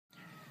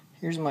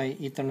Here's my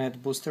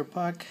Ethernet booster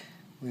pack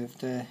with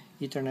the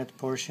Ethernet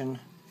portion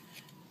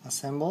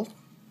assembled.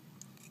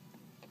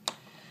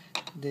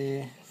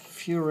 The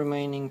few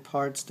remaining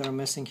parts that are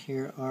missing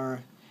here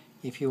are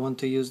if you want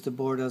to use the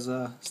board as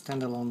a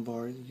standalone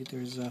board.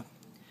 There's a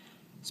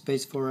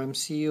space for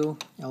MCU,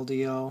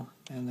 LDO,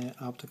 and the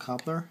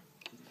optocoupler.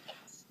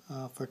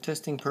 For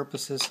testing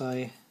purposes,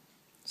 I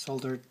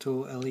soldered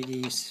two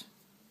LEDs.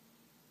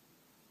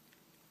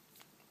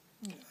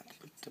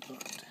 Put the board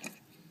together.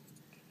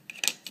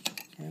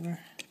 There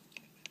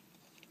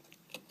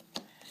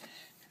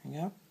we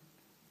go.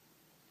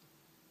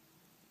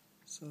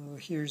 So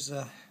here's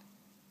a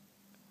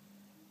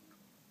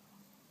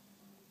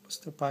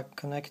booster pack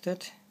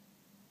connected.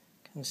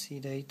 You can see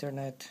the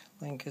Ethernet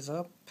link is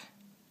up,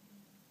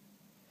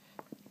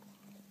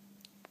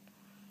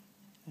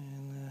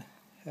 and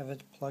have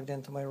it plugged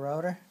into my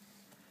router,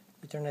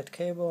 Ethernet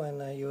cable,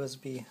 and a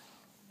USB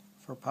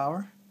for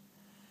power.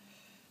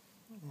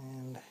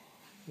 And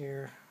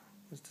here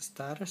is the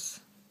status.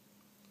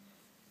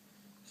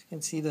 As you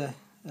can see, the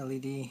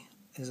LED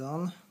is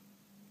on,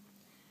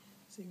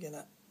 so you're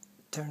gonna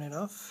turn it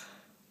off,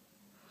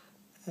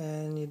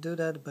 and you do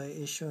that by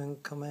issuing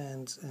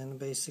commands, and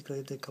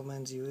basically the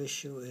commands you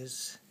issue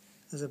is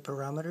as a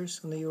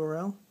parameters on the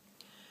URL.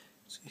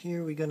 So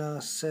here we're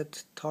gonna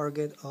set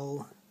target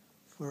all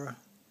for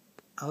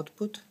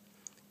output,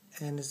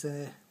 and is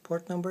the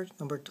port number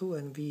 2,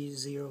 and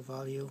V0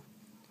 value.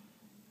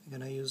 We're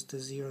gonna use the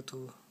 0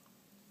 to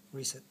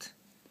reset.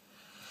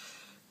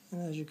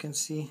 And as you can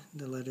see,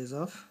 the LED is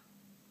off.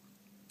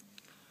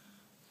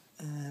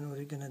 And what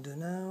we're gonna do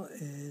now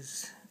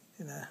is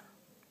gonna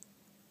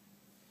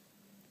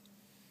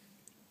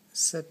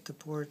set the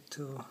port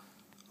to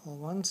all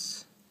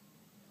ones.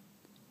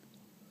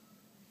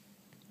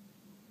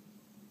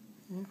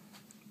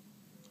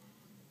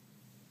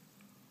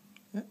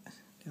 Yeah,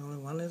 the only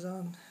one is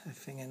on. I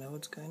think I know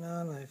what's going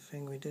on. I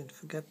think we did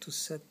forget to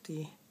set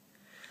the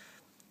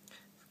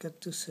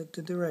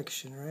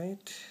direction,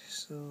 right?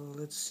 So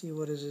let's see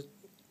what is it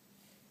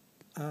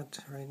at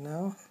right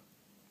now.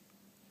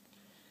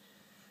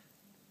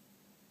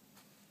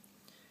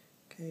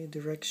 Okay,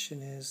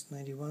 direction is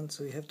 91,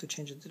 so we have to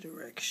change the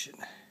direction.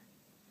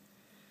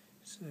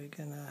 So we're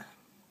gonna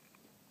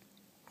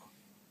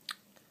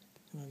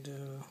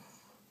do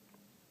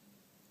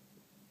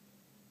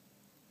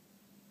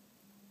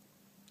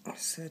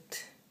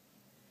set.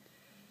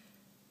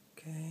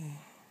 Okay,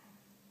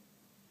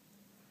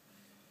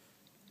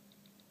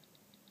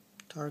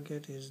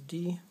 target is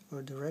D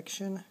for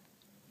direction.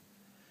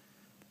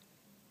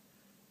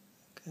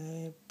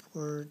 Okay,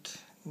 port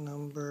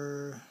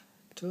number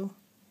 2,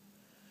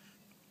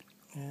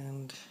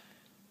 and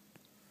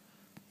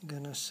I'm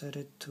gonna set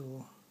it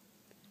to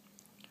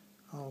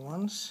all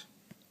ones.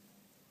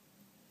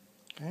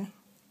 Okay,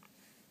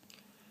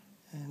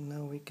 and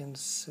now we can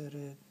set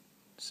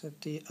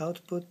the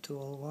output to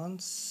all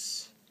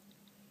ones.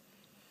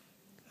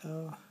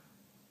 Oh,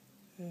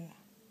 okay.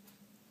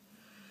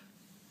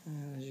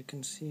 And as you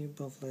can see,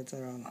 both lights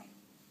are on.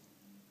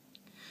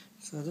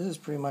 So this is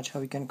pretty much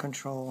how we can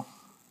control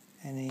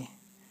anything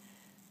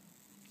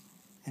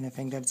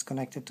that's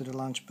connected to the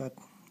LaunchPad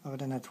over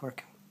the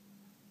network.